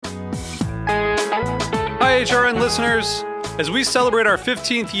HRN listeners. As we celebrate our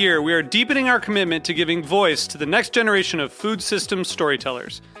 15th year, we are deepening our commitment to giving voice to the next generation of food systems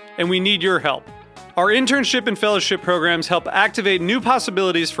storytellers, and we need your help. Our internship and fellowship programs help activate new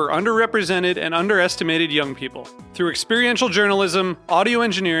possibilities for underrepresented and underestimated young people through experiential journalism, audio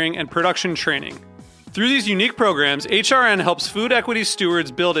engineering, and production training. Through these unique programs, HRN helps food equity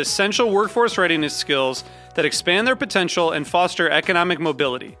stewards build essential workforce readiness skills that expand their potential and foster economic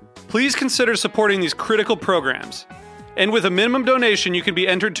mobility. Please consider supporting these critical programs. And with a minimum donation, you can be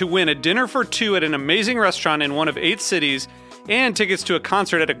entered to win a dinner for two at an amazing restaurant in one of 8 cities and tickets to a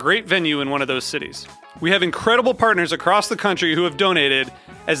concert at a great venue in one of those cities. We have incredible partners across the country who have donated,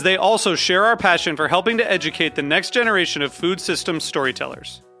 as they also share our passion for helping to educate the next generation of food systems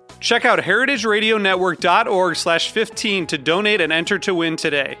storytellers. Check out heritageradionetwork.org/15 to donate and enter to win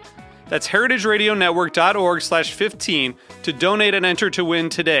today. That's heritageradionetwork.org/15 to donate and enter to win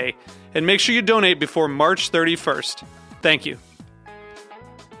today. And make sure you donate before March 31st. Thank you.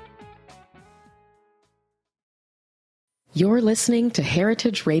 You're listening to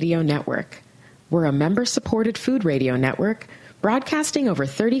Heritage Radio Network. We're a member-supported food radio network broadcasting over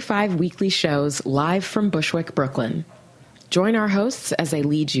 35 weekly shows live from Bushwick, Brooklyn. Join our hosts as they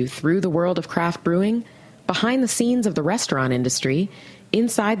lead you through the world of craft brewing, behind the scenes of the restaurant industry,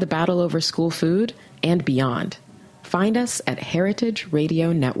 inside the battle over school food, and beyond. Find us at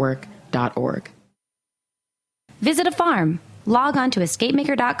heritageradionetwork.org. Visit a farm. Log on to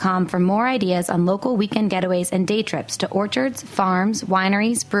escapemaker.com for more ideas on local weekend getaways and day trips to orchards, farms,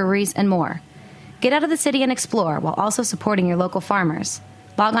 wineries, breweries, and more. Get out of the city and explore while also supporting your local farmers.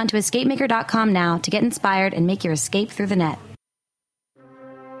 Log on to escapemaker.com now to get inspired and make your escape through the net.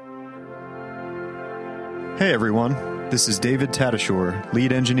 Hey everyone, this is David Tadashore,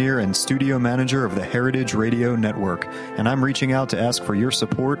 lead engineer and studio manager of the Heritage Radio Network, and I'm reaching out to ask for your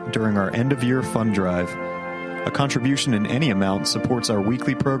support during our end-of-year fund drive. A contribution in any amount supports our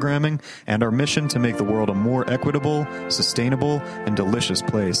weekly programming and our mission to make the world a more equitable, sustainable, and delicious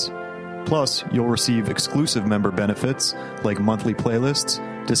place. Plus, you'll receive exclusive member benefits like monthly playlists,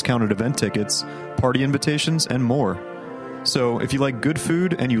 discounted event tickets, party invitations, and more. So, if you like good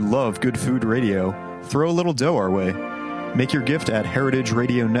food and you love good food radio, throw a little dough our way. Make your gift at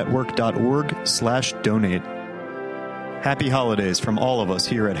heritageradionetwork.org/donate. Happy holidays from all of us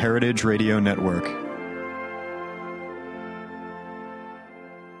here at Heritage Radio Network.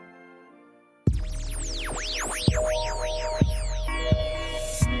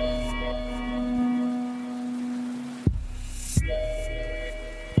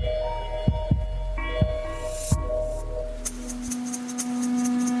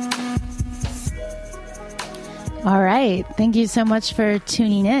 All right. Thank you so much for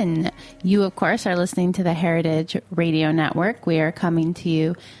tuning in. You, of course, are listening to the Heritage Radio Network. We are coming to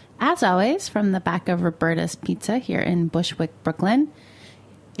you, as always, from the back of Roberta's Pizza here in Bushwick, Brooklyn.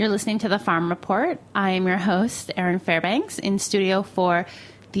 You're listening to The Farm Report. I am your host, Erin Fairbanks, in studio for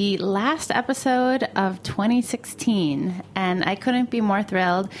the last episode of 2016, and I couldn't be more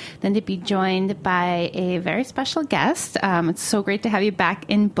thrilled than to be joined by a very special guest. It's so great to have you back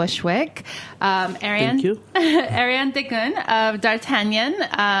in Bushwick. Ariane, Thank you. Ariane Daguin of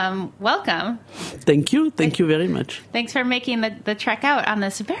D'Artagnan, welcome. Thank you. Thank you very much. Thanks for making the trek out on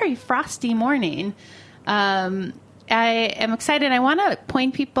this very frosty morning. I am excited. I want to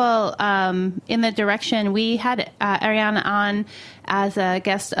point people in the direction. We had Ariane on as a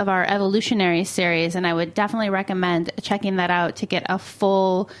guest of our Evolutionary series, and I would definitely recommend checking that out to get a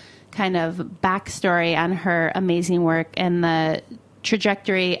full kind of backstory on her amazing work and the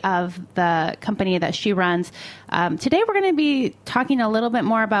trajectory of the company that she runs. Today we're going to be talking a little bit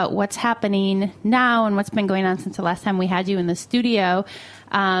more about what's happening now and what's been going on since the last time we had you in the studio.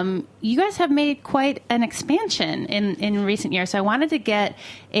 You guys have made quite an expansion in recent years, so I wanted to get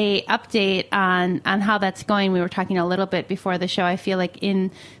a update on how that's going. We were talking a little bit before the show. I feel like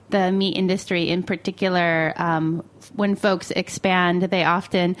in the meat industry in particular, when folks expand, they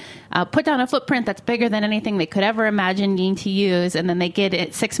often put down a footprint that's bigger than anything they could ever imagine needing to use, and then they get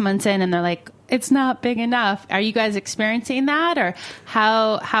it 6 months in and they're like, it's not big enough. Are you guys experiencing that, or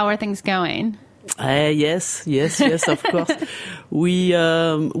how are things going? Yes, of course. We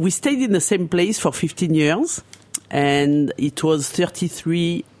stayed in the same place for 15 years, and it was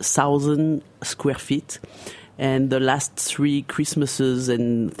 33,000 square feet. And the last 3 Christmases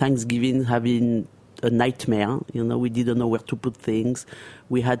and Thanksgiving have been a nightmare. You know, we didn't know where to put things.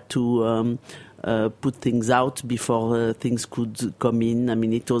 We had to put things out before things could come in. I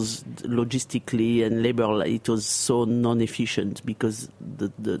mean, it was logistically and labor, it was so non-efficient because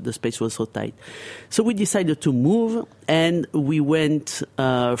the space was so tight. So we decided to move, and we went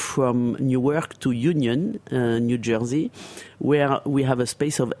from Newark to Union, New Jersey, where we have a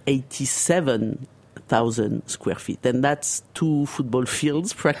space of 87,000 square feet, and that's 2 football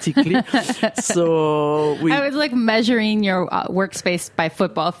fields practically. So I was like measuring your workspace by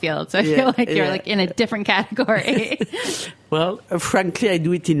football fields. I feel like you're like in a different category. Well, frankly, I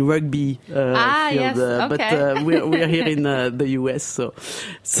do it in rugby field, yes, okay. But we're here in the US, so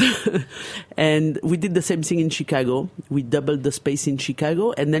and we did the same thing in Chicago. We doubled the space in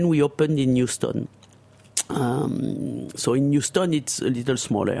Chicago, and then we opened in Houston. So in Houston, it's a little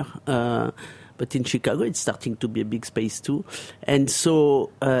smaller. But in Chicago, it's starting to be a big space too. And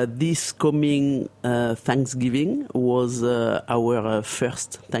so this coming Thanksgiving was our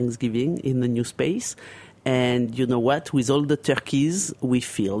first Thanksgiving in the new space. And you know what? With all the turkeys, we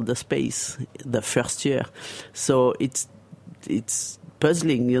filled the space the first year. So it's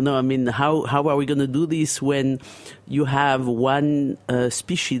puzzling, you know. I mean, how are we going to do this when you have one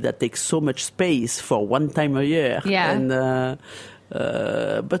species that takes so much space for one time a year? Yeah. And,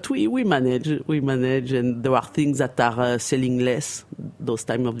 but we manage, and there are things that are selling less those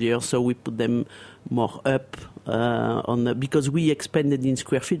time of the year, so we put them more up because we expanded in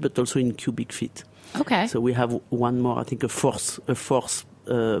square feet, but also in cubic feet. Okay. So we have one more, I think, a fourth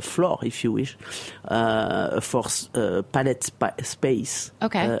floor, if you wish, a fourth pallet space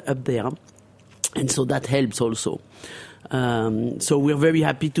up there, and so that helps also. So we're very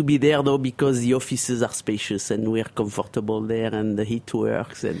happy to be there, though, because the offices are spacious and we're comfortable there, and the heat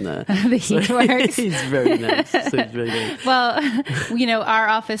works. And the heat works. It's very nice. So it's very nice. Well, you know, our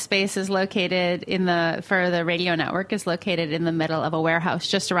office space is located for the radio network is located in the middle of a warehouse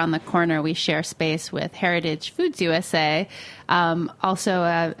just around the corner. We share space with Heritage Foods USA, also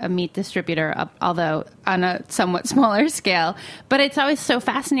a meat distributor, although on a somewhat smaller scale. But it's always so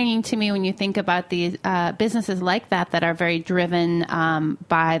fascinating to me when you think about these businesses like that are very driven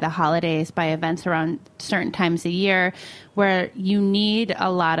by the holidays, by events around certain times a year, where you need a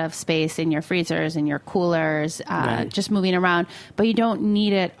lot of space in your freezers and your coolers, just moving around, but you don't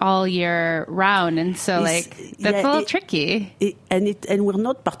need it all year round. And so that's a little tricky. And we're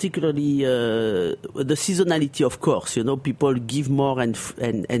not particularly the seasonality, of course. You know, people give more and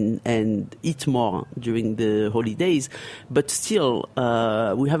eat more during the holidays, but still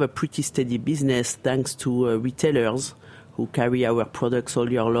we have a pretty steady business thanks to retailers who carry our products all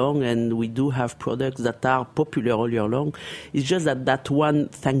year long, and we do have products that are popular all year long. It's just that one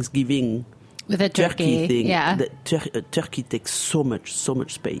Thanksgiving with a turkey thing, the turkey takes so much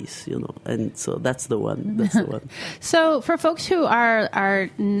space, you know, and so that's the one. So for folks who are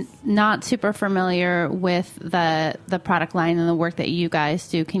not super familiar with the product line and the work that you guys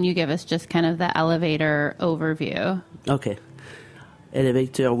do, can you give us just kind of the elevator overview? Okay.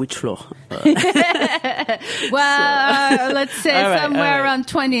 Elevator, which floor? Well, let's say somewhere around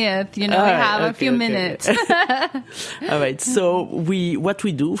 20th. You know, we have a few minutes. All right. So what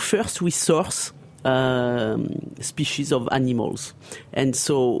we do first, we source species of animals, and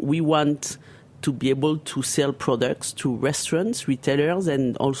so we want to be able to sell products to restaurants, retailers,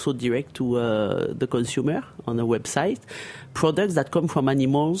 and also direct to the consumer on a website. Products that come from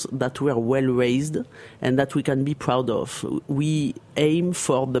animals that were well raised and that we can be proud of. We aim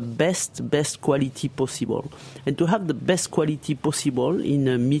for the best quality possible. And to have the best quality possible in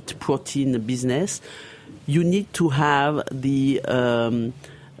a meat protein business, you need to have it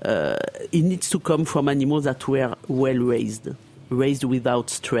needs to come from animals that were well raised without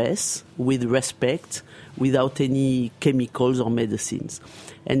stress, with respect, without any chemicals or medicines.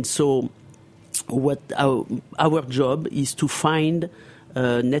 And so what our job is to find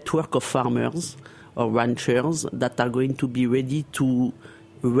a network of farmers or ranchers that are going to be ready to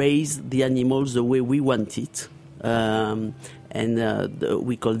raise the animals the way we want it. We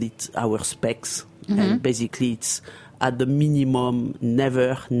call it our specs. Mm-hmm. And basically it's at the minimum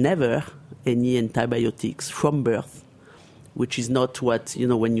never any antibiotics from birth, which is not what, you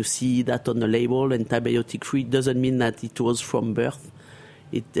know, when you see that on the label, antibiotic free, doesn't mean that it was from birth.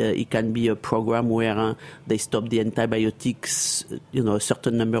 It can be a program where they stop the antibiotics, you know, a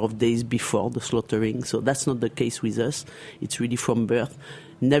certain number of days before the slaughtering. So that's not the case with us. It's really from birth.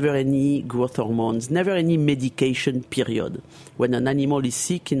 Never any growth hormones, never any medication, period. When an animal is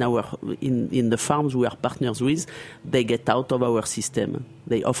sick in the farms we are partners with, they get out of our system.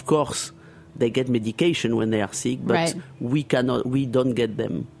 They get medication when they are sick, but we don't get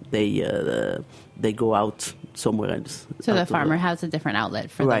them. They go out somewhere else. So the farmer has a different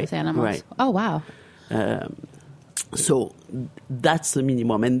outlet for those animals. Right. Oh, wow. So that's the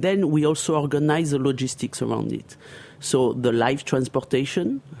minimum. And then we also organize the logistics around it. So the live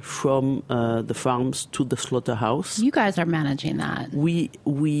transportation from the farms to the slaughterhouse. You guys are managing that.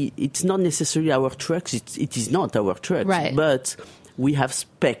 It's not necessarily our trucks. It is not our trucks. Right. But we have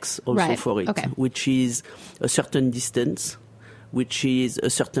specs also for it, which is a certain distance, which is a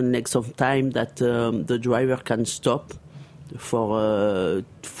certain length of time that the driver can stop for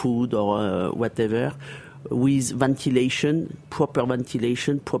food or whatever, with ventilation, proper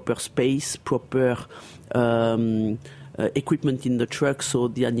space, proper equipment in the truck, so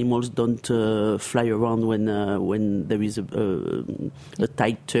the animals don't fly around when there is a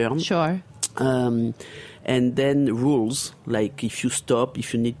tight turn. Sure. And then rules, like if you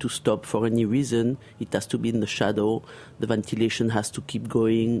need to stop for any reason, it has to be in the shadow, the ventilation has to keep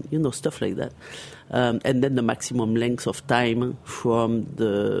going, stuff like that. And then the maximum length of time from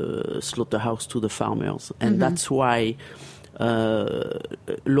the slaughterhouse to the farmers. And that's why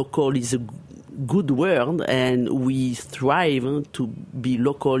local is a good word, and we thrive to be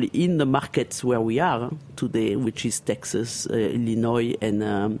local in the markets where we are today, which is Texas, Illinois,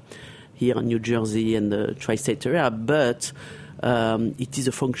 and here in New Jersey and the tri-state area, but it is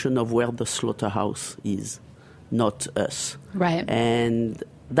a function of where the slaughterhouse is, not us. Right. And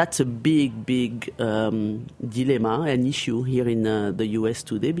that's a big dilemma, an issue here in the US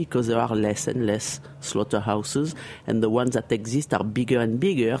today, because there are less and less slaughterhouses, and the ones that exist are bigger and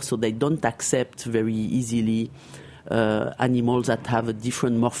bigger, so they don't accept very easily animals that have a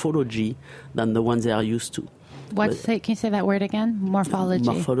different morphology than the ones they are used to. Can you say that word again?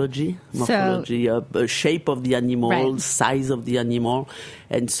 Morphology. Shape of the animal, size of the animal,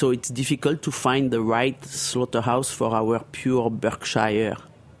 and so it's difficult to find the right slaughterhouse for our pure Berkshire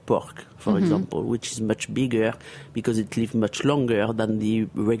pork, for example, which is much bigger because it lives much longer than the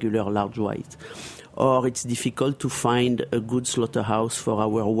regular large white. Or it's difficult to find a good slaughterhouse for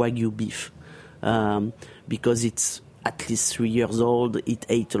our Wagyu beef because it's at least 3 years old. It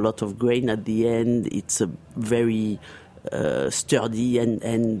ate a lot of grain at the end. It's a very sturdy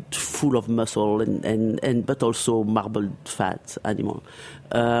and full of muscle and but also marbled fat animal.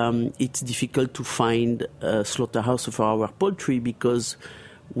 It's difficult to find a slaughterhouse for our poultry because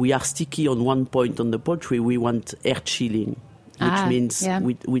we are sticky on one point on the poultry. We want air chilling, which means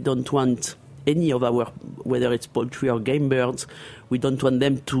we don't want any of our, whether it's poultry or game birds, we don't want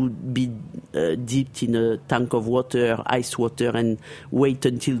them to be dipped in a tank of water, ice water, and wait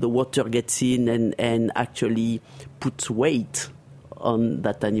until the water gets in and actually puts weight on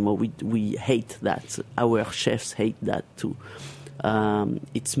that animal. We hate that. Our chefs hate that too.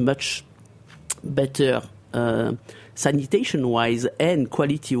 It's much better sanitation-wise and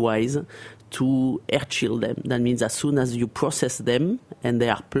quality-wise to air chill them. That means as soon as you process them and they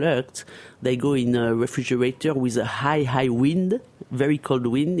are plucked, they go in a refrigerator with a high wind, very cold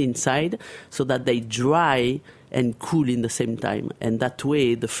wind inside, so that they dry and cool in the same time. And that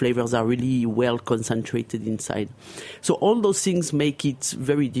way the flavors are really well concentrated inside. So all those things make it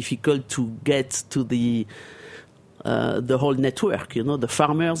very difficult to get to the whole network, the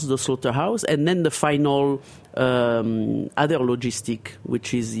farmers, the slaughterhouse, and then the final other logistic,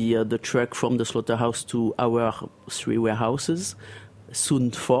 which is the truck from the slaughterhouse to our 3 warehouses,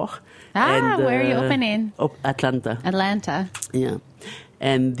 soon 4. Where are you opening? Atlanta. Yeah.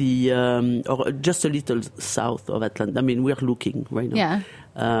 And or just a little south of Atlanta. I mean, we're looking right now. Yeah.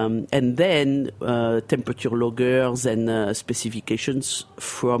 And then temperature loggers and specifications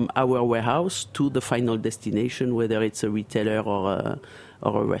from our warehouse to the final destination, whether it's a retailer or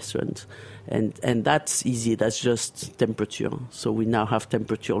a restaurant. And that's easy. That's just temperature. So we now have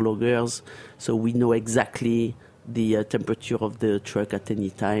temperature loggers, so we know exactly the temperature of the truck at any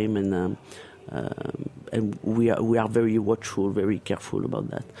time, and we are very watchful, very careful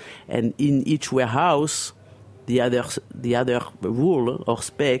about that. And in each warehouse, the other rule or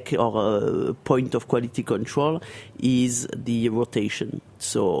spec or point of quality control is the rotation.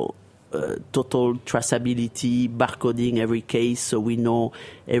 So total traceability, barcoding every case, so we know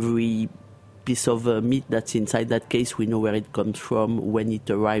every piece of meat that's inside that case. We know where it comes from, when it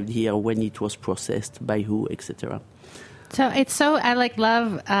arrived here, when it was processed, by who, etc. So it's I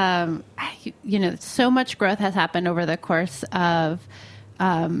love, so much growth has happened over the course of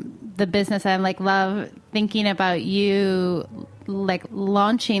the business. I love thinking about you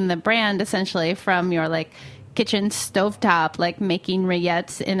launching the brand essentially from your kitchen stovetop, making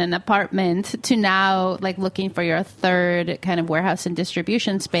rillettes in an apartment, to now looking for your third kind of warehouse and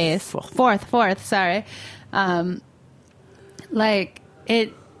distribution space. Fourth, sorry.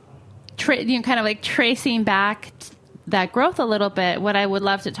 kind of like tracing back that growth a little bit, what I would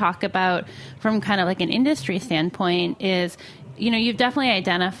love to talk about from kind of like an industry standpoint is, you've definitely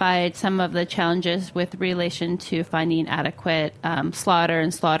identified some of the challenges with relation to finding adequate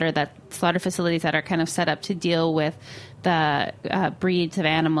slaughter facilities that are kind of set up to deal with the breeds of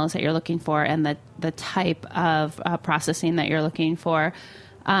animals that you're looking for and the type of processing that you're looking for.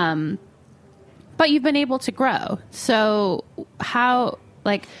 But you've been able to grow. So how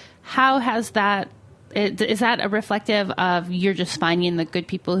has that, is that a reflective of you're just finding the good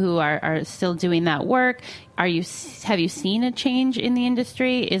people who are still doing that work? Have you seen a change in the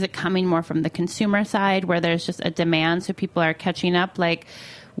industry? Is it coming more from the consumer side where there's just a demand so people are catching up? Like,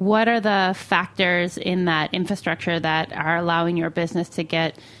 what are the factors in that infrastructure that are allowing your business to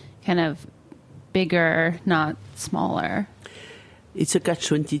get kind of bigger, not smaller? It's a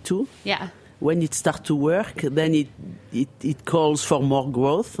catch-22. Yeah. When it starts to work, then it calls for more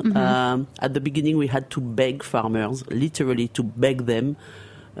growth. Mm-hmm. At the beginning, we had to beg farmers, literally to beg them.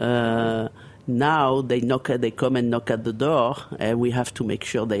 Now they come and knock at the door, and we have to make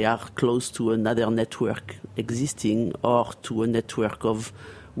sure they are close to another network existing or to a network of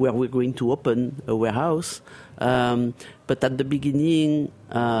where we're going to open a warehouse. But at the beginning,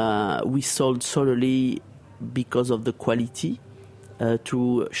 we sold solely because of the quality.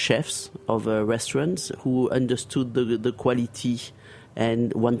 To chefs of restaurants who understood the quality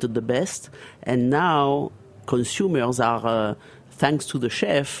and wanted the best. And now consumers are, thanks to the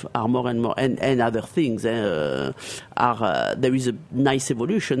chef, are more and more, and other things, there is a nice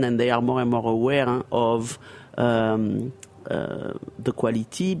evolution and they are more and more aware of the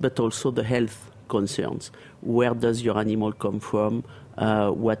quality, but also the health concerns. Where does your animal come from?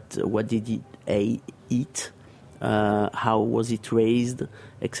 What did it eat? How was it raised,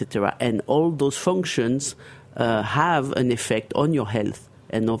 etc. And all those functions have an effect on your health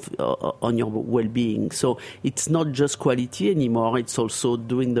and on your well-being. So it's not just quality anymore; it's also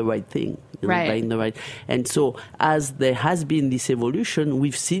doing the right thing, buying the right. And so, as there has been this evolution,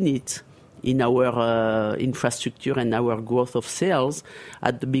 we've seen it in our infrastructure and our growth of sales.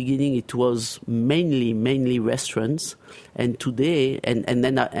 At the beginning, it was mainly restaurants, and today,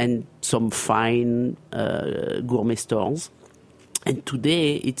 and some fine gourmet stores. And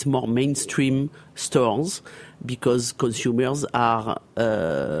today, it's more mainstream stores because consumers are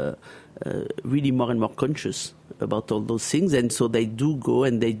really more and more conscious about all those things, and so they do go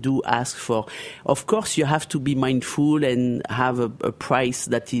and they do ask for. Of course, you have to be mindful and have a price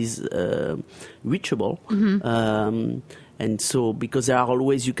that is reachable, and so because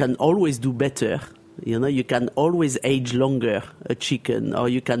you can always do better. You can always age longer a chicken, or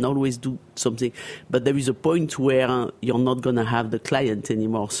you can always do something, but there is a point where you're not going to have the client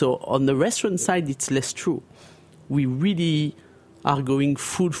anymore. So on the restaurant side, it's less true. We really are going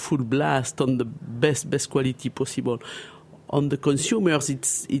full blast on the best quality possible. On the consumers,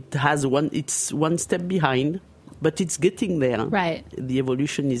 it's one step behind, but it's getting there. Right. The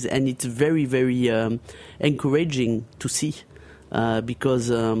evolution is, and it's very, very encouraging to see because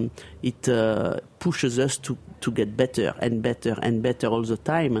it pushes us to get better and better and better all the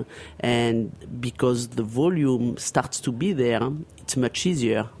time. And because the volume starts to be there, it's much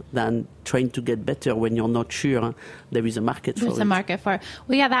easier than trying to get better when you're not sure there is a market for it. There's a market for it.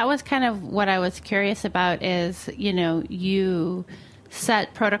 Well, yeah, that was kind of what I was curious about is, you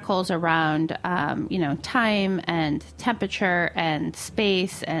set protocols around, time and temperature and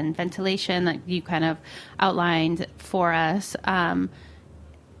space and ventilation that you kind of outlined for us.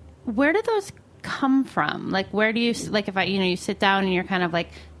 Where do those come from? Like, where do you, like, if you sit down and you're kind of like,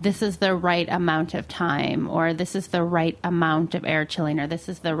 this is the right amount of time, or this is the right amount of air chilling, or this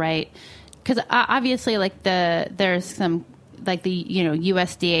is the right, because obviously there's some, like the,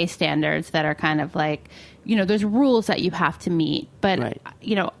 USDA standards that are kind of like, there's rules that you have to meet, but, right.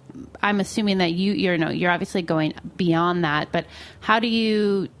 I'm assuming that you're obviously going beyond that, but how do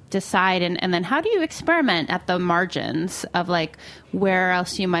you decide and then how do you experiment at the margins of like where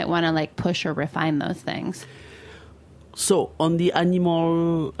else you might want to like push or refine those things? So on the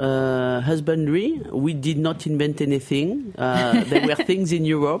animal husbandry, we did not invent anything. There were things in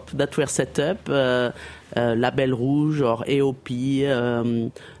Europe that were set up, Label Rouge or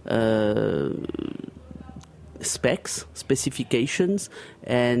AOP, specifications.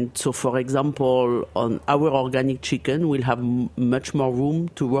 And so, for example, on our organic chicken, we'll have much more room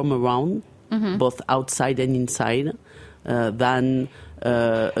to roam around, both outside and inside, than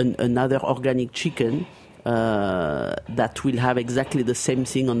another organic chicken that will have exactly the same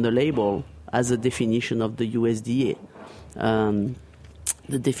thing on the label as a definition of the USDA.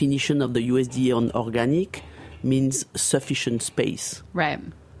 The definition of the USDA on organic means sufficient space. Right.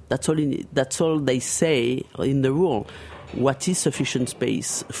 That's all they say in the rule. What is sufficient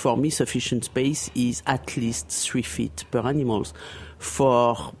space? For me, sufficient space is at least 3 feet per animals.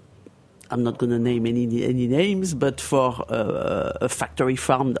 I'm not going to name any names, but for a factory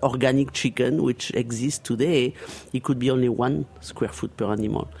farmed organic chicken, which exists today, it could be only 1 square foot per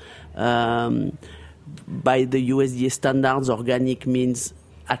animal. By the USDA standards, organic means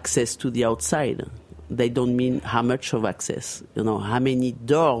access to the outside. They don't mean how much of access. How many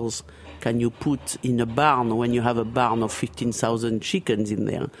doors can you put in a barn when you have a barn of 15,000 chickens in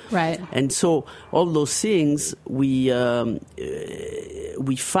there? Right. And so all those things we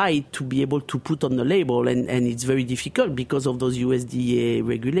fight to be able to put on the label, and it's very difficult because of those USDA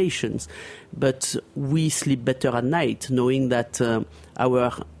regulations. But we sleep better at night knowing that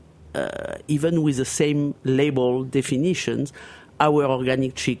even with the same label definitions, our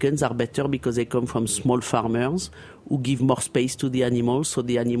organic chickens are better because they come from small farmers who give more space to the animals, so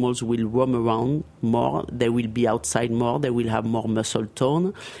the animals will roam around more, they will be outside more, they will have more muscle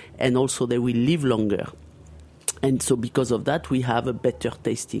tone, and also they will live longer. And so because of that, we have a better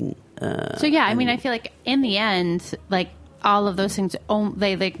tasting. I feel like in the end, like all of those things,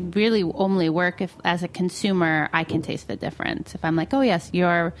 they really only work if, as a consumer, I can taste the difference. If I'm like, oh yes,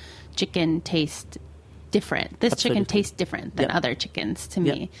 your chicken tastes different. This Absolutely. chicken tastes different than other chickens to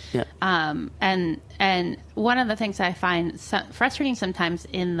me. Yeah. And one of the things I find frustrating sometimes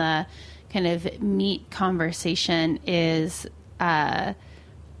in the kind of meat conversation is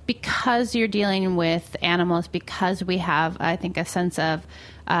because you're dealing with animals, because we have, I think, a sense of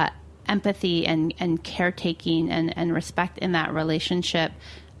empathy and caretaking and respect in that relationship.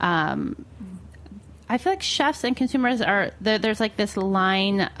 I feel like chefs and consumers there's like this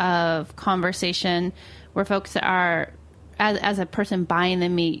line of conversation where folks are, as a person buying the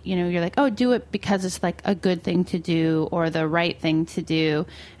meat, you're like, oh, do it because it's like a good thing to do or the right thing to do.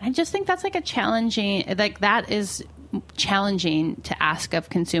 And I just think that's like that is challenging to ask of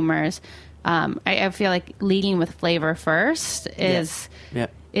consumers. I feel like leading with flavor first is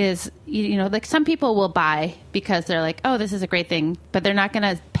like some people will buy because they're like, oh, this is a great thing, but they're not going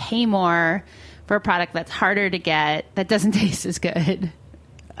to pay more for a product that's harder to get, that doesn't taste as good.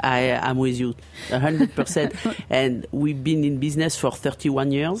 I'm with you 100%. And we've been in business for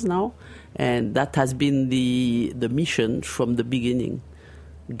 31 years now, and that has been the mission from the beginning.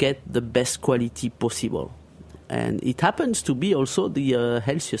 Get the best quality possible. And it happens to be also the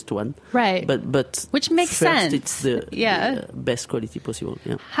healthiest one. Right. But which makes sense. It's the best quality possible.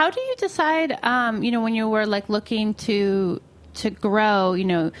 Yeah. How do you decide, when you were like looking to grow,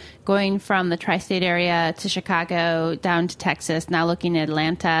 going from the tri-state area to Chicago down to Texas, now looking at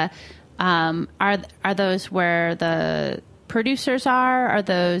Atlanta, are those where the producers are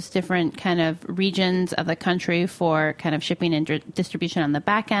those different kind of regions of the country for kind of shipping and distribution on the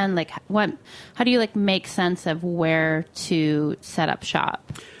back end? Like how do you make sense of where to set up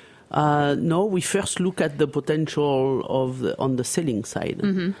shop? No, we first look at the potential on the selling side.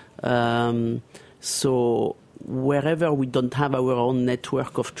 Mm-hmm. So wherever we don't have our own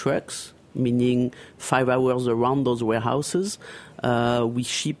network of trucks, meaning 5 hours around those warehouses, we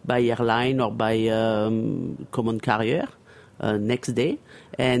ship by airline or by common carrier next day.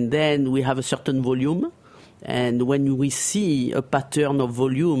 And then we have a certain volume. And when we see a pattern of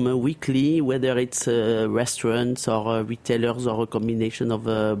volume weekly, whether it's restaurants or retailers or a combination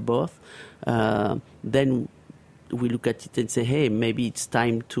of both, then we look at it and say, hey, maybe it's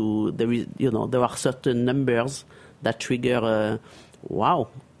time to, there are certain numbers that trigger,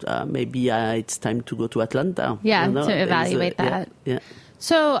 maybe it's time to go to Atlanta. Yeah, to evaluate that. Yeah.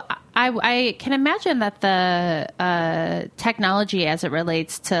 So I can imagine that the technology as it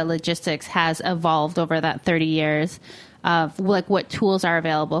relates to logistics has evolved over that 30 years of what tools are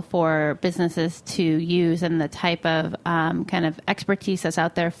available for businesses to use and the type of kind of expertise that's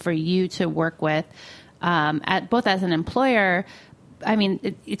out there for you to work with. Both as an employer, I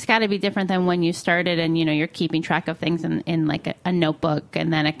mean, it's got to be different than when you started and, you're keeping track of things in like a notebook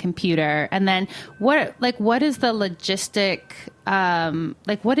and then a computer. And then what is the logistic,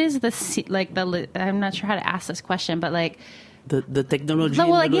 what is I'm not sure how to ask this question, but the technology.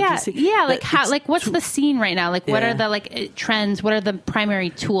 What's the scene right now? What are the trends? What are the primary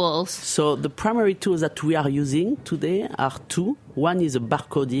tools? So the primary tools that we are using today are two. One is a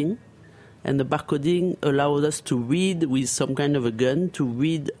barcoding. And the barcoding allows us to read with some kind of a gun, to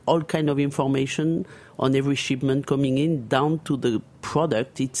read all kind of information on every shipment coming in, down to the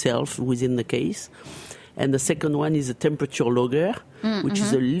product itself within the case. And the second one is a temperature logger, which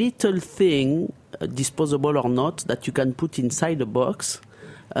is a little thing, disposable or not, that you can put inside a box.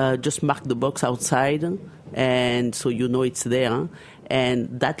 Just mark the box outside, and so it's there.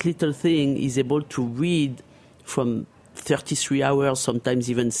 And that little thing is able to read from 33 hours, sometimes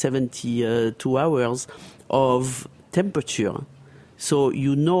even 72 hours of temperature. So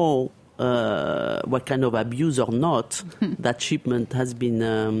you know what kind of abuse or not that shipment has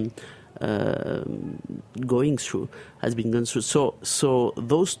been going through. So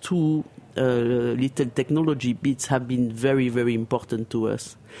those two little technology bits have been very, very important to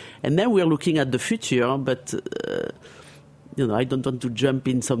us. And then we're looking at the future, but I don't want to jump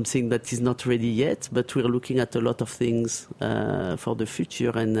in something that is not ready yet, but we're looking at a lot of things for the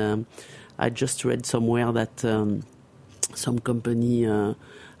future. And I just read somewhere that some company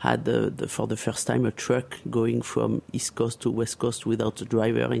had, for the first time, a truck going from East Coast to West Coast without a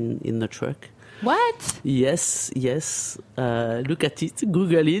driver in the truck. What? Yes. Look at it,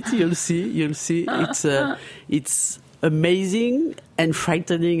 Google it, you'll see. It's amazing and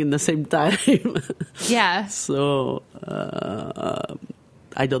frightening in the same time. Yeah. So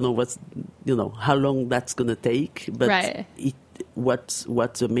I don't know how long that's gonna take, but right. What's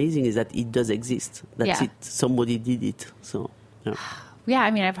amazing is that it does exist. That's it. Somebody did it. So yeah.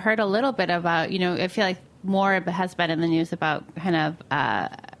 I mean, I've heard a little bit about. I feel like more has been in the news about kind of. I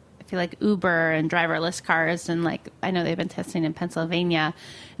feel like Uber and driverless cars, and I know they've been testing in Pennsylvania,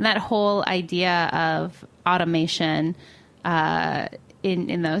 and that whole idea of automation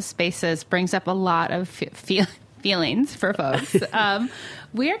in those spaces brings up a lot of feelings for folks.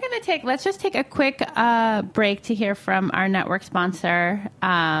 We're going to let's just take a quick break to hear from our network sponsor.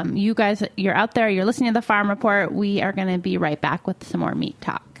 You guys, you're out there, you're listening to the Farm Report. We are going to be right back with some more meat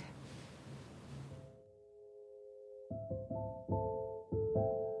talk.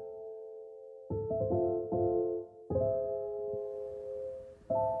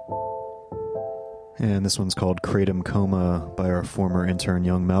 And this one's called Kratom Coma by our former intern,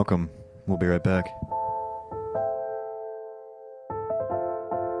 Young Malcolm. We'll be right back.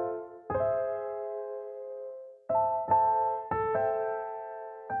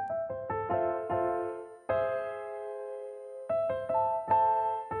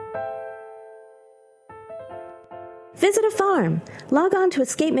 Visit a farm. Log on to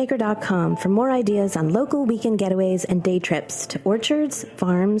escapemaker.com for more ideas on local weekend getaways and day trips to orchards,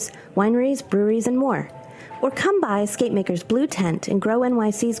 farms, wineries, breweries, and more. Or come by Escape Maker's Blue Tent and Grow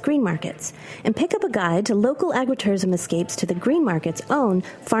NYC's Green Markets and pick up a guide to local agritourism escapes to the Green Market's own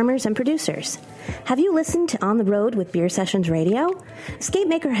farmers and producers. Have you listened to On the Road with Beer Sessions Radio? Escape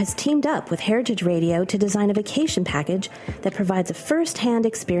Maker has teamed up with Heritage Radio to design a vacation package that provides a first-hand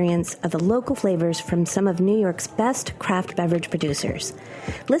experience of the local flavors from some of New York's best craft beverage producers.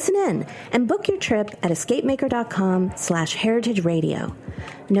 Listen in and book your trip at escapemaker.com/heritage radio.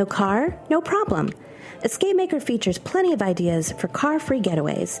 No car? No problem. Escape Maker features plenty of ideas for car-free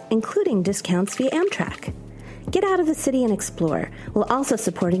getaways, including discounts via Amtrak. Get out of the city and explore, while also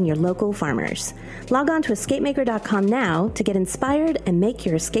supporting your local farmers. Log on to escapemaker.com now to get inspired and make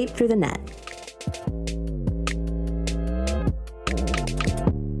your escape through the net.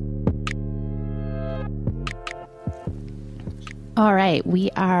 All right, we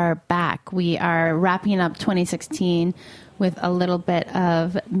are back. We are wrapping up 2016 with a little bit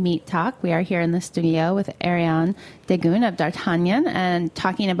of meat talk. We are here in the studio with Ariane Daguin of D'Artagnan and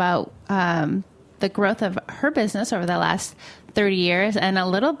talking about the growth of her business over the last 30 years and a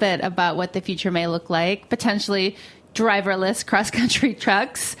little bit about what the future may look like. Potentially driverless cross-country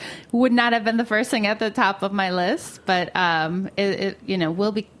trucks would not have been the first thing at the top of my list, but it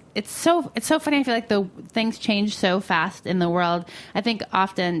will be. It's so funny. I feel like the things change so fast in the world. I think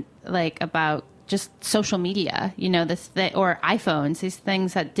often about just social media, or iPhones, these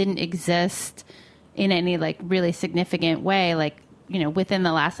things that didn't exist in any really significant way, within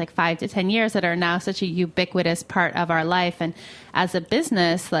the last 5 to 10 years that are now such a ubiquitous part of our life. And as a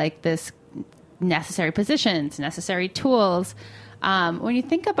business, this necessary positions, necessary tools. When you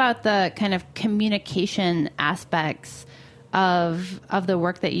think about the kind of communication aspects of the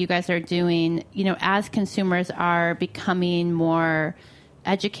work that you guys are doing, as consumers are becoming more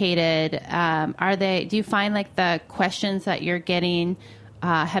educated, do you find the questions that you're getting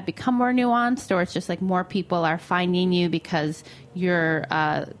have become more nuanced, or it's just more people are finding you because you're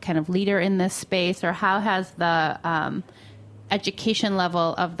kind of leader in this space? Or how has the education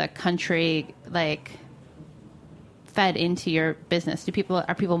level of the country fed into your business?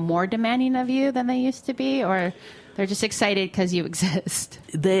 Are people more demanding of you than they used to be, or they're just excited because you exist?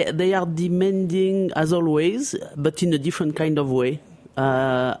 They are demanding as always, but in a different kind of way.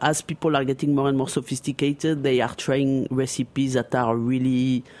 As people are getting more and more sophisticated, they are trying recipes that are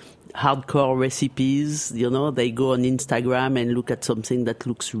really hardcore recipes. You know, they go on Instagram and look at something that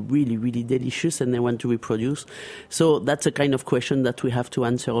looks really, really delicious and they want to reproduce. So that's a kind of question that we have to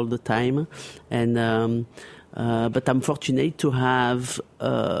answer all the time. And, but I'm fortunate to have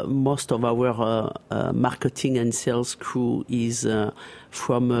most of our marketing and sales crew is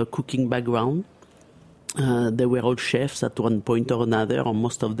from a cooking background. They were all chefs at one point or another, or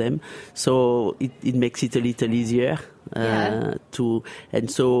most of them. So it makes it a little easier and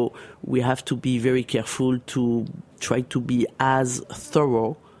so we have to be very careful to try to be as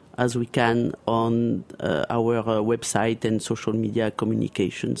thorough as we can on our website and social media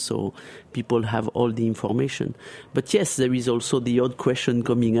communication, so people have all the information. But yes, there is also the odd question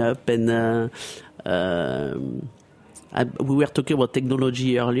coming up, and we were talking about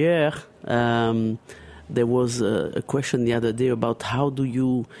technology earlier. There was a question the other day about how do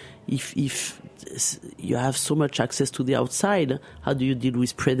you, if you have so much access to the outside, how do you deal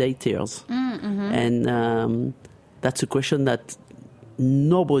with predators? Mm-hmm. And that's a question that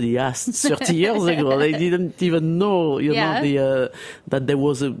nobody asked 30 years ago. They didn't even know, that there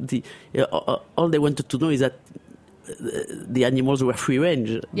was all they wanted to know is that the animals were free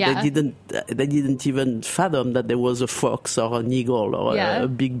range. Yeah. They didn't even fathom that there was a fox or an eagle or a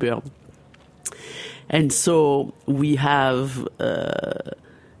big bird. And so we have, of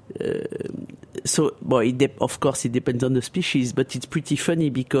course it depends on the species, but it's pretty funny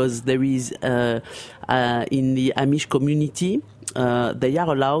because there is, in the Amish community, they are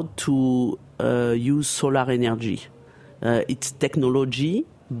allowed to use solar energy. It's technology,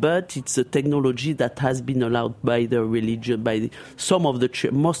 but it's a technology that has been allowed by the religion, by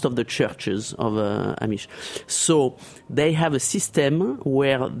most of the churches of Amish. So they have a system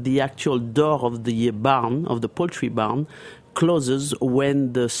where the actual door of the barn, of the poultry barn, closes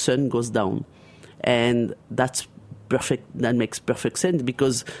when the sun goes down. And that's perfect. That makes perfect sense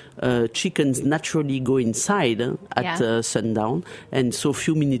because chickens naturally go inside at sundown, and so a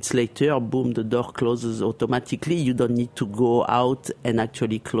few minutes later, boom, the door closes automatically. You don't need to go out and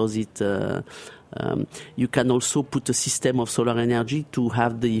actually close it. You can also put a system of solar energy to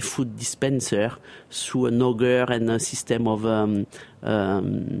have the food dispenser through an auger and a system of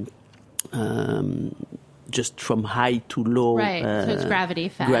just from high to low, so it's gravity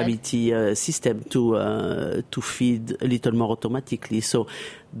system to feed a little more automatically. So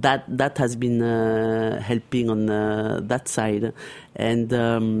that has been helping on that side, and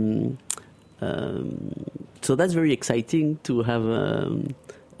so that's very exciting to have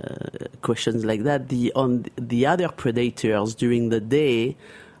questions like that. On the other predators during the day,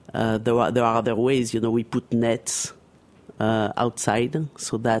 there are other ways. We put nets outside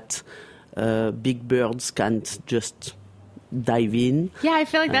so that big birds can't just dive in. Yeah, I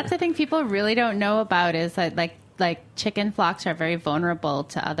feel like that's the thing people really don't know about is that like chicken flocks are very vulnerable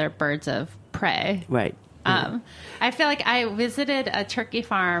to other birds of prey. Right. I feel like I visited a turkey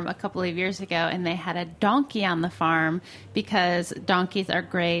farm a couple of years ago and they had a donkey on the farm because donkeys are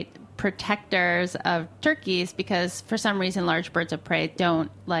great protectors of turkeys because for some reason large birds of prey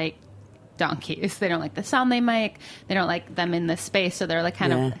don't like donkeys. They don't like the sound they make. They don't like them in the space. So they're like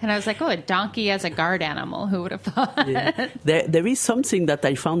kind of, and I was like, oh, a donkey as a guard animal. Who would have thought? Yeah. There is something that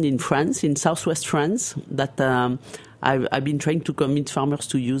I found in France, in southwest France, that I've been trying to convince farmers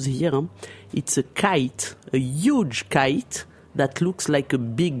to use here. It's a kite, a huge kite that looks like a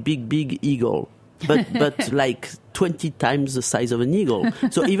big eagle. But like 20 times the size of an eagle.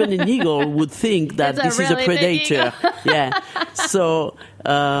 So even an eagle would think that this is a predator. Yeah. So,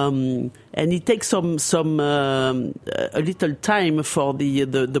 and it takes a little time for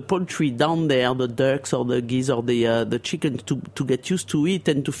the poultry down there, the ducks or the geese or the chickens to get used to it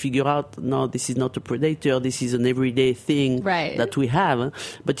and to figure out, no, this is not a predator. This is an everyday thing that we have,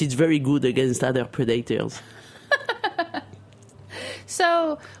 but it's very good against other predators.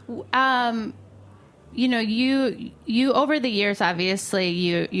 So, you over the years, obviously,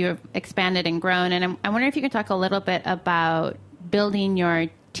 you've expanded and grown, and I wonder if you could talk a little bit about building your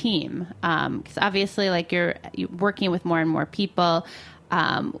team, because obviously, like you're working with more and more people.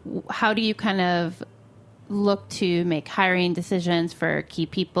 How do you kind of look to make hiring decisions for key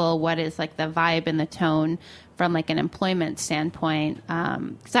people? What is like the vibe and the tone from like an employment standpoint?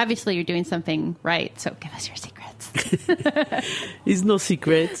 Because obviously you're doing something right. So give us your secrets. It's no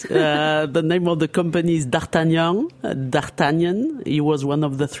secret. The name of the company is D'Artagnan. D'Artagnan. He was one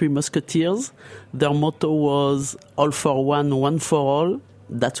of the three musketeers. Their motto was all for one for all.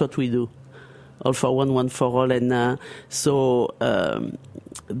 That's what we do. All for one for all. And so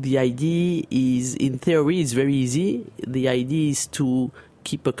the idea is, in theory, it's very easy. The idea is to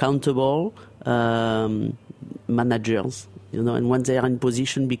keep accountable managers And when they are in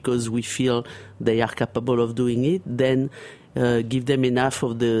position because we feel they are capable of doing it, then give them enough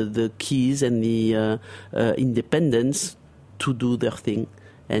of the keys and the independence to do their thing.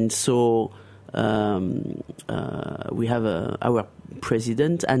 And so we have our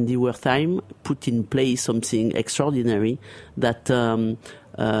president, Andy Wertheim, put in place something extraordinary that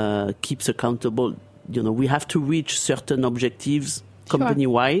keeps accountable. We have to reach certain objectives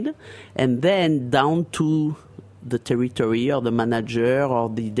company-wide, and then down to the territory or the manager or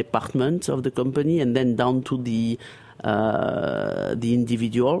the department of the company, and then down to the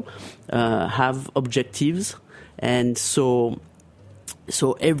individual, have objectives. And so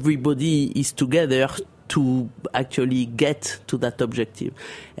everybody is together to actually get to that objective.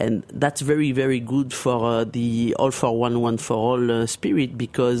 And that's very, very good for the all for one, one for all spirit,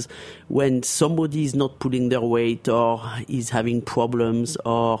 because when somebody is not pulling their weight or is having problems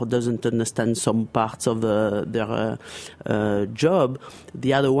or doesn't understand some parts of their job,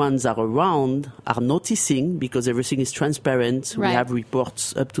 the other ones are around, are noticing, because everything is transparent. Right. We have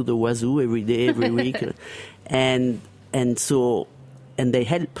reports up to the wazoo every day, every week. And they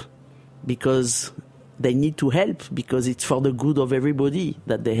help, because they need to help, because it's for the good of everybody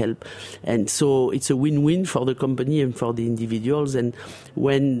that they help. And so it's a win-win for the company and for the individuals. And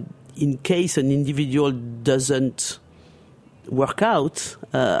when, in case an individual doesn't work out,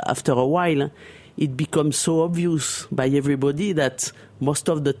 after a while, it becomes so obvious by everybody that most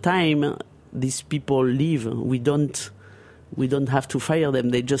of the time these people leave. We don't have to fire them.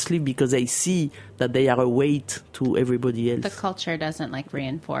 They just leave because they see that they are a weight to everybody else. The culture doesn't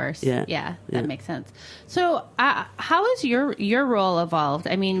reinforce. Yeah. That makes sense. So how has your role evolved?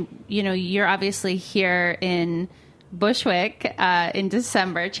 I mean, you're obviously here in Bushwick in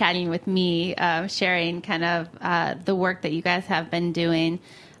December chatting with me, sharing kind of the work that you guys have been doing,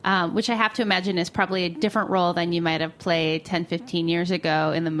 which I have to imagine is probably a different role than you might have played 10, 15 years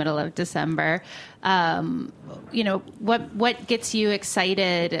ago in the middle of December. What gets you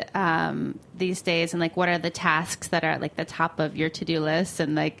excited these days, and what are the tasks that are the top of your to-do list,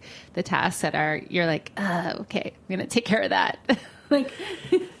 and the tasks that are you're okay, I'm gonna take care of that.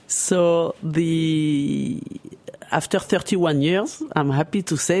 So after 31 years, I'm happy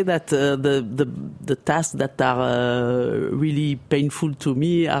to say that the tasks that are really painful to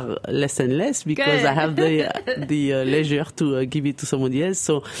me are less and less, because Good. I have the leisure to give it to somebody else.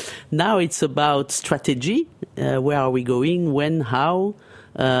 So now it's about strategy. Where are we going? When? How?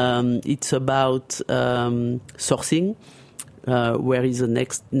 It's about sourcing. Where is the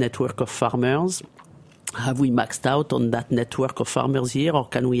next network of farmers? Have we maxed out on that network of farmers here, or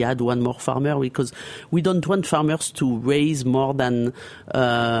can we add one more farmer? Because we don't want farmers to raise more than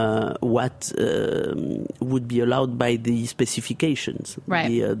what would be allowed by the specifications,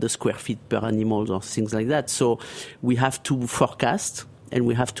 right. The square feet per animals or things like that. So we have to forecast, and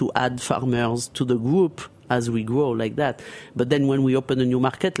we have to add farmers to the group as we grow like that. But then when we open a new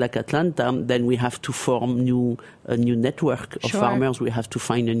market like Atlanta, then we have to form a new network of farmers. We have to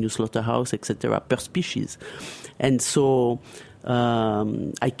find a new slaughterhouse, etc., per species. And so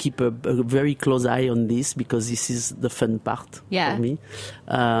I keep a very close eye on this, because this is the fun part for me.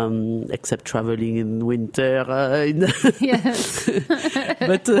 Except traveling in winter. Yes.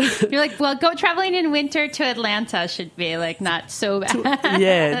 But you're go traveling in winter to Atlanta should be not so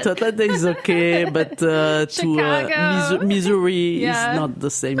bad. To Atlanta is okay, but to Missouri is not the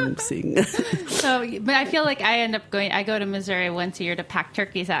same thing. But I feel I end up I go to Missouri once a year to pack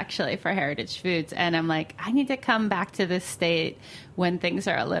turkeys, actually, for Heritage Foods, and I'm I need to come back to this state when things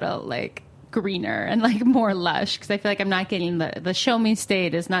are a little greener and more lush, because I feel I'm not getting the show me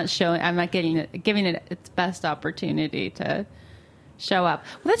state is not showing. I'm not giving it its best opportunity to show up.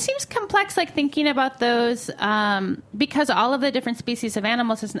 Well, that seems complex, thinking about those, because all of the different species of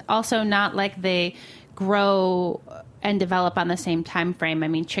animals is also not they grow and develop on the same time frame. I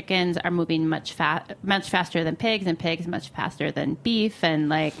mean, chickens are moving much faster than pigs, and pigs much faster than beef,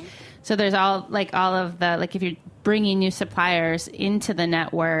 and so there's all of the if you're bringing new suppliers into the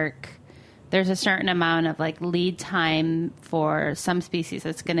network, there's a certain amount of lead time for some species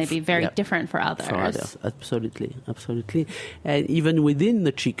that's going to be very different for others. Absolutely. And even within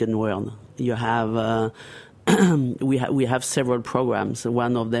the chicken world, you have we have several programs.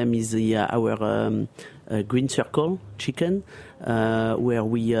 One of them is our Green Circle chicken, where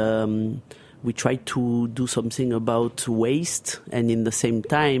we try to do something about waste, and in the same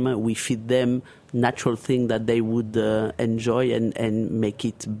time we feed them natural thing that they would enjoy and make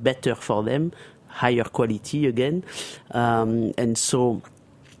it better for them, higher quality again. And so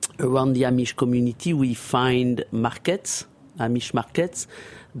around the Amish community, we find Amish markets,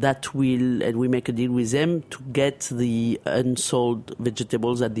 that will, and we make a deal with them to get the unsold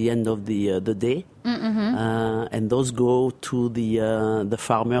vegetables at the end of the day. And those go to the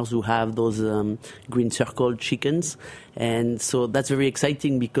farmers who have those green circle chickens. And so that's very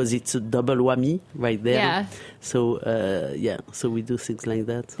exciting because it's a double whammy right there. Yeah. So, so we do things like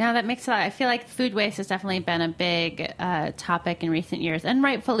that. Yeah, that makes a lot. I feel like food waste has definitely been a big topic in recent years, and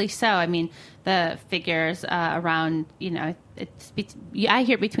rightfully so. I mean, the figures around, I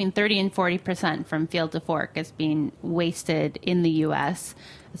hear between 30 and 40% from field to fork is being wasted in the U.S.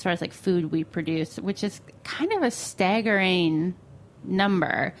 as far as like food we produce, which is kind of a staggering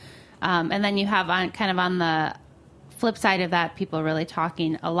number. And then you have on the flip side of that, people really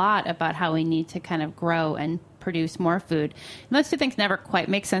talking a lot about how we need to kind of grow and produce more food. And those two things never quite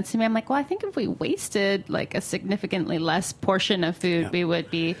make sense to me. I'm like, well, I think if we wasted like a significantly less portion of food, we would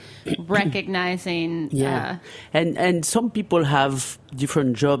be recognizing. And some people have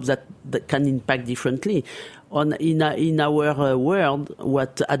different jobs that can impact differently. In our world,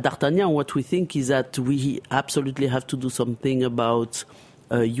 at D'Artagnan, what we think is that we absolutely have to do something about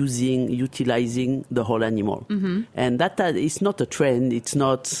utilizing the whole animal, and that is not a trend. It's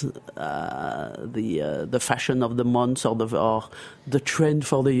not the fashion of the month or the trend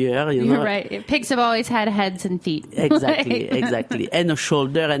for the year. You're right. Pigs have always had heads and feet. Exactly, and a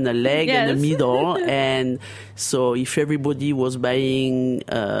shoulder and a leg and a middle. And so, if everybody was buying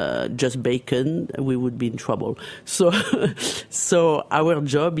just bacon, we would be in trouble. So our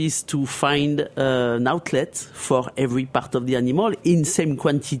job is to find an outlet for every part of the animal in same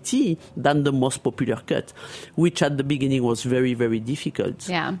quantity than the most popular cut, which at the beginning was very, very difficult.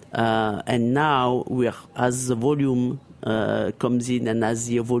 Yeah. And now as the volume comes in and as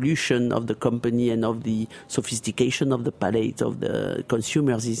the evolution of the company and of the sophistication of the palate of the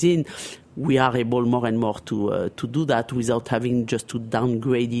consumers is in, we are able more and more to do that without having just to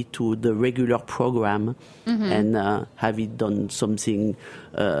downgrade it to the regular program and have it done something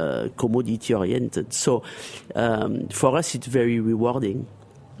commodity oriented. So for us, it's very rewarding.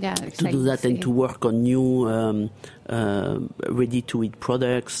 To do that and to work on new ready-to-eat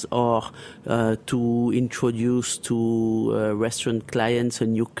products or to introduce to restaurant clients a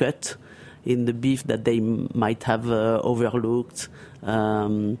new cut in the beef that they might have overlooked,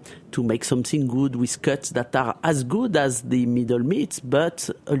 to make something good with cuts that are as good as the middle meats, but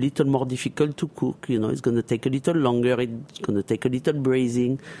a little more difficult to cook. It's going to take a little longer. It's going to take a little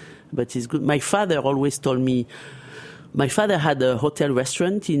braising, but it's good. My father always told me. My father had a hotel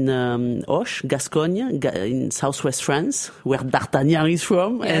restaurant in Auch, Gascogne, in southwest France, where D'Artagnan is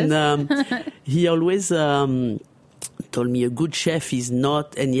from. Yes. And he always told me a good chef is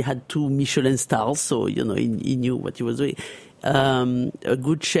not, and he had 2 Michelin stars, so, he knew what he was doing. A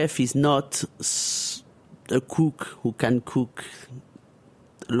good chef is not a cook who can cook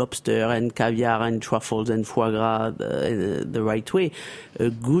lobster and caviar and truffles and foie gras the right way. A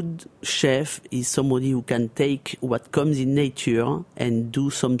good chef is somebody who can take what comes in nature and do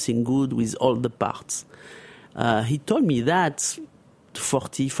something good with all the parts. He told me that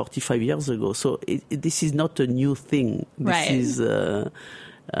 45 years ago. So this is not a new thing. This is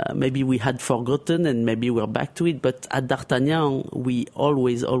maybe we had forgotten and maybe we're back to it. But at D'Artagnan, we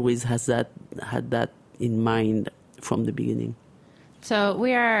always had that in mind from the beginning. So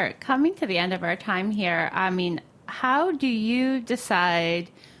we are coming to the end of our time here. I mean, how do you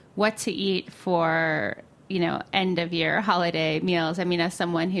decide what to eat for, end of year holiday meals? I mean, as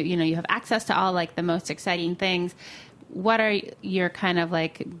someone who, you have access to all like the most exciting things, what are your kind of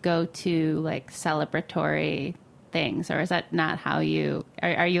like go-to like celebratory things? Or is that not how you,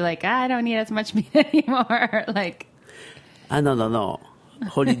 are you like, I don't need as much meat anymore? Like, no.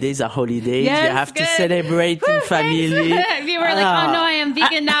 Holidays are holidays. Yes, you have to celebrate in family. If you were like, oh no, I am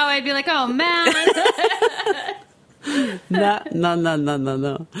vegan now, I'd be like, oh man.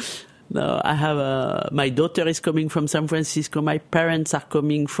 No. No, I have my daughter is coming from San Francisco. My parents are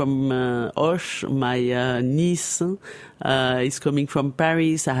coming from Auch. My niece is coming from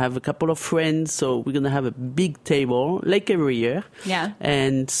Paris. I have a couple of friends, so we're going to have a big table, like every year. Yeah.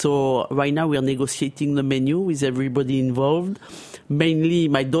 And so right now we are negotiating the menu with everybody involved. Mainly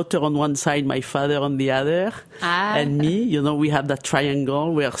my daughter on one side, my father on the other, and me. We have that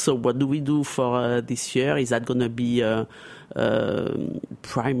triangle where, so what do we do for this year? Is that going to be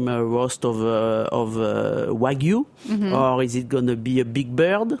prime roast of Wagyu, or is it going to be a big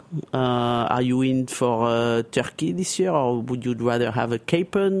bird? Are you in for turkey this year, or would you rather have a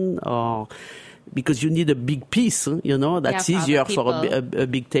capon? Or because you need a big piece, that's easier for a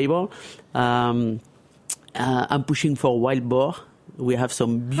big table. I'm pushing for wild boar. We have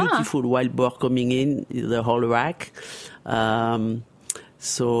some beautiful wild boar coming in the whole rack.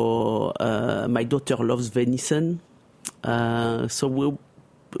 So my daughter loves venison. So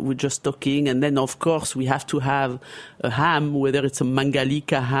we're just talking. And then, of course, we have to have a ham, whether it's a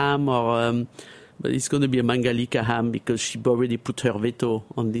Mangalika ham or... but it's going to be a Mangalika ham because she already put her veto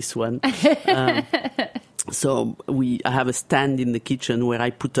on this one. So I have a stand in the kitchen where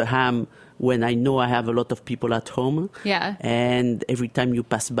I put a ham when I know I have a lot of people at home. Yeah. And every time you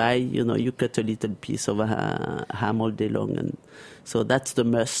pass by, you cut a little piece of a ham all day long. And so that's the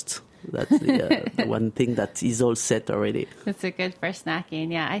must. That's the one thing that is all set already. It's a good for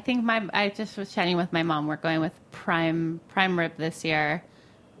snacking. Yeah. I think I just was chatting with my mom. We're going with prime rib this year.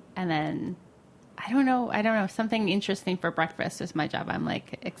 And then... I don't know. Something interesting for breakfast is my job. I'm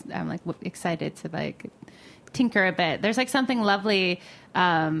excited to tinker a bit. There's something lovely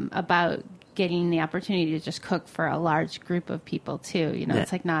about getting the opportunity to just cook for a large group of people too.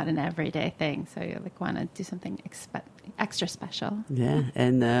 It's not an everyday thing. So you want to do something extra special. Yeah,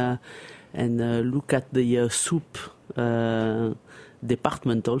 and look at the soup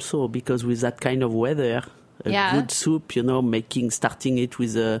department also, because with that kind of weather. Good soup, starting it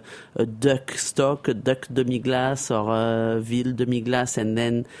with a duck stock, a duck demi-glace or a veal demi-glace, and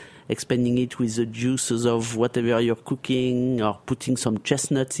then expanding it with the juices of whatever you're cooking, or putting some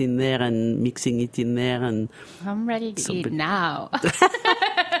chestnuts in there and mixing it in there. And I'm ready to eat now.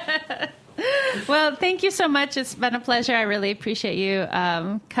 Well, thank you so much. It's been a pleasure. I really appreciate you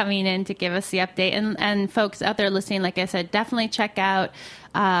coming in to give us the update. And folks out there listening, like I said, definitely check out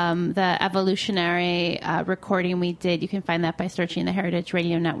the evolutionary recording we did. You can find that by searching the Heritage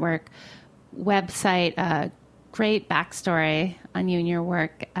Radio Network website. Great backstory on you and your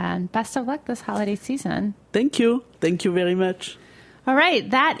work. And best of luck this holiday season. Thank you. Thank you very much. All right,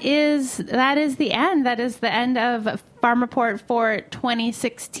 that is the end. That is the end of Farm Report for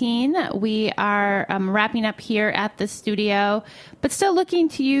 2016. We are wrapping up here at the studio, but still looking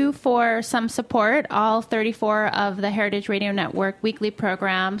to you for some support. All 34 of the Heritage Radio Network weekly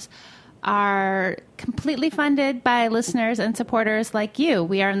programs are completely funded by listeners and supporters like you.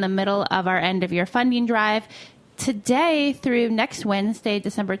 We are in the middle of our end-of-year funding drive. Today through next Wednesday,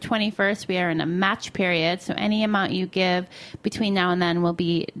 December 21st, we are in a match period. So any amount you give between now and then will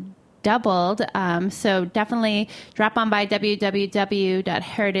be doubled. So definitely drop on by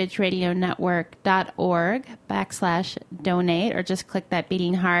www.heritageradionetwork.org/donate, or just click that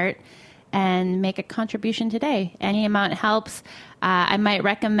beating heart and make a contribution today. Any amount helps. I might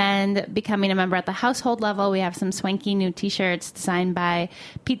recommend becoming a member at the household level. We have some swanky new T-shirts designed by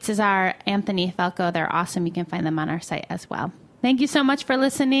Pete Cesar, Anthony Falco. They're awesome. You can find them on our site as well. Thank you so much for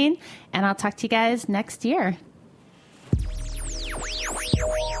listening, and I'll talk to you guys next year.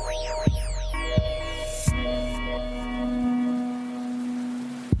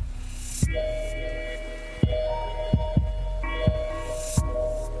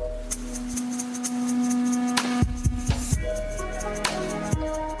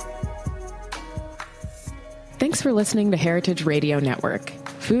 Thanks for listening to Heritage Radio Network,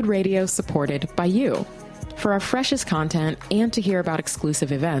 food radio supported by you. For our freshest content and to hear about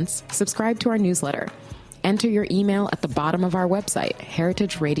exclusive events, subscribe to our newsletter. Enter your email at the bottom of our website,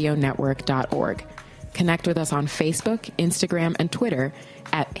 heritageradionetwork.org. Connect with us on Facebook, Instagram, and Twitter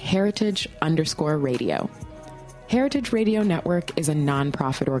at heritage_radio. Heritage Radio Network is a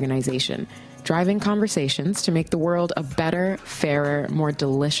nonprofit organization driving conversations to make the world a better, fairer, more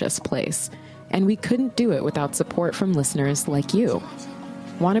delicious place. And we couldn't do it without support from listeners like you.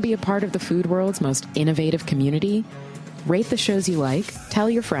 Want to be a part of the food world's most innovative community? Rate the shows you like, tell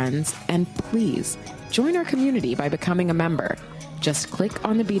your friends, and please join our community by becoming a member. Just click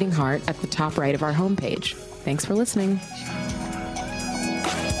on the beating heart at the top right of our homepage. Thanks for listening.